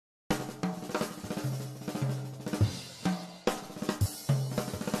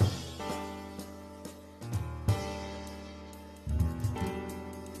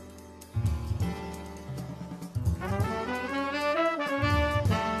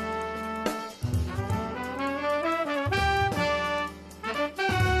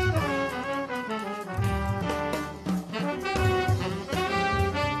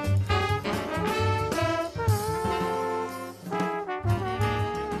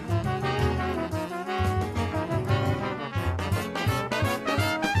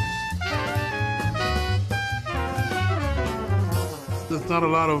not a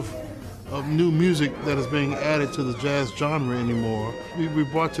lot of new music that is being added to the jazz genre anymore. We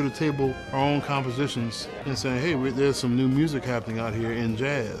brought to the table our own compositions and saying, hey, there's some new music happening out here in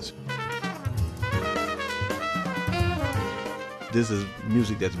jazz. This is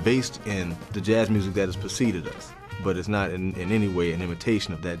music that's based in the jazz music that has preceded us, but it's not in any way an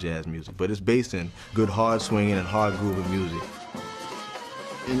imitation of that jazz music, but it's based in good hard swinging and hard grooving music.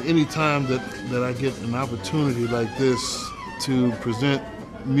 And any time that I get an opportunity like this to present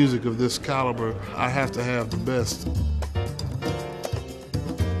music of this caliber, I have to have the best.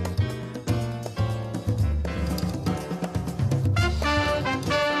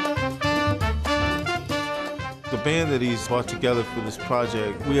 The band that he's brought together for this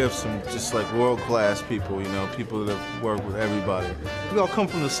project, we have some just like world-class people, you know, people that have worked with everybody. We all come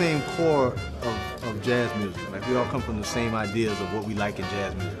from the same core of jazz music. Like, we all come from the same ideas of what we like in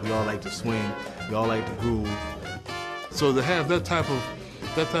jazz music. We all like to swing, we all like to groove. So to have that type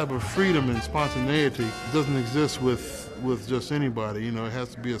of freedom and spontaneity doesn't exist with just anybody. You know, it has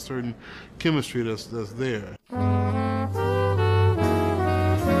to be a certain chemistry that's there.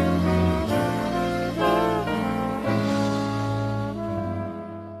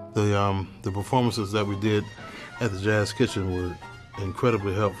 The performances that we did at the Jazz Kitchen were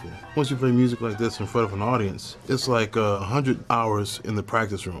incredibly helpful. Once you play music like this in front of an audience, it's like 100 hours in the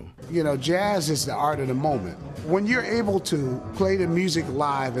practice room. You know, jazz is the art of the moment. When you're able to play the music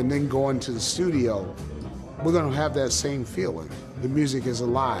live and then go into the studio, we're going to have that same feeling. The music is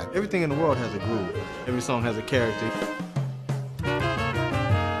alive. Everything in the world has a groove. Every song has a character.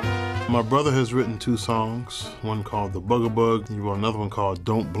 My brother has written 2 songs, one called The Bugabug, and he wrote another one called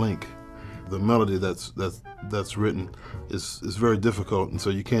Don't Blink. The melody that's written is very difficult, and so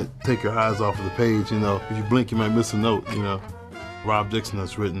you can't take your eyes off of the page. You know, if you blink, you might miss a note. You know, Rob Dixon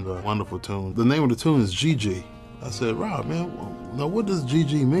has written a wonderful tune. The name of the tune is Gigi. I said, Rob, man, now what does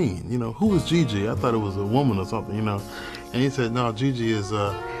Gigi mean? You know, who is Gigi? I thought it was a woman or something. You know, and he said, no, Gigi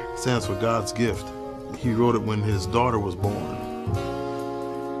stands for God's gift. He wrote it when his daughter was born.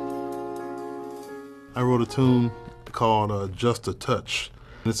 I wrote a tune called Just a Touch.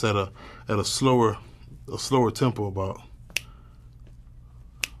 It's at a slower tempo, about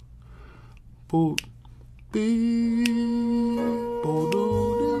boop, beep,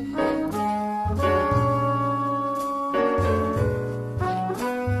 bo-doo-doo.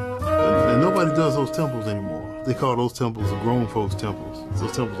 And nobody does those tempos anymore. They call those tempos the grown folks tempos.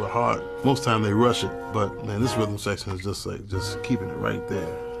 Those tempos are hard. Most time they rush it, but man, this rhythm section is just keeping it right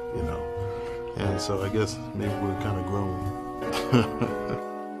there, you know. And so I guess maybe we're kind of grown.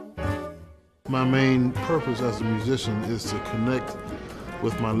 My main purpose as a musician is to connect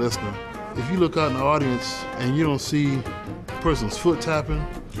with my listener. If you look out in the audience and you don't see a person's foot tapping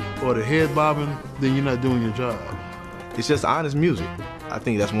or the head bobbing, then you're not doing your job. It's just honest music. I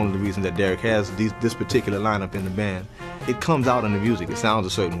think that's one of the reasons that Derrick has this particular lineup in the band. It comes out in the music. It sounds a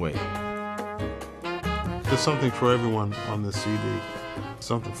certain way. There's something for everyone on this CD.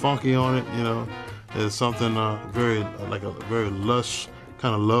 Something funky on it, you know. There's something very lush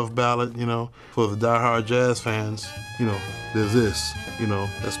kind of love ballad, you know. For the diehard jazz fans, you know, there's this, you know,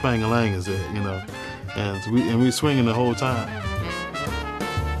 that Spang-a-Lang is there, you know. And we swinging the whole time.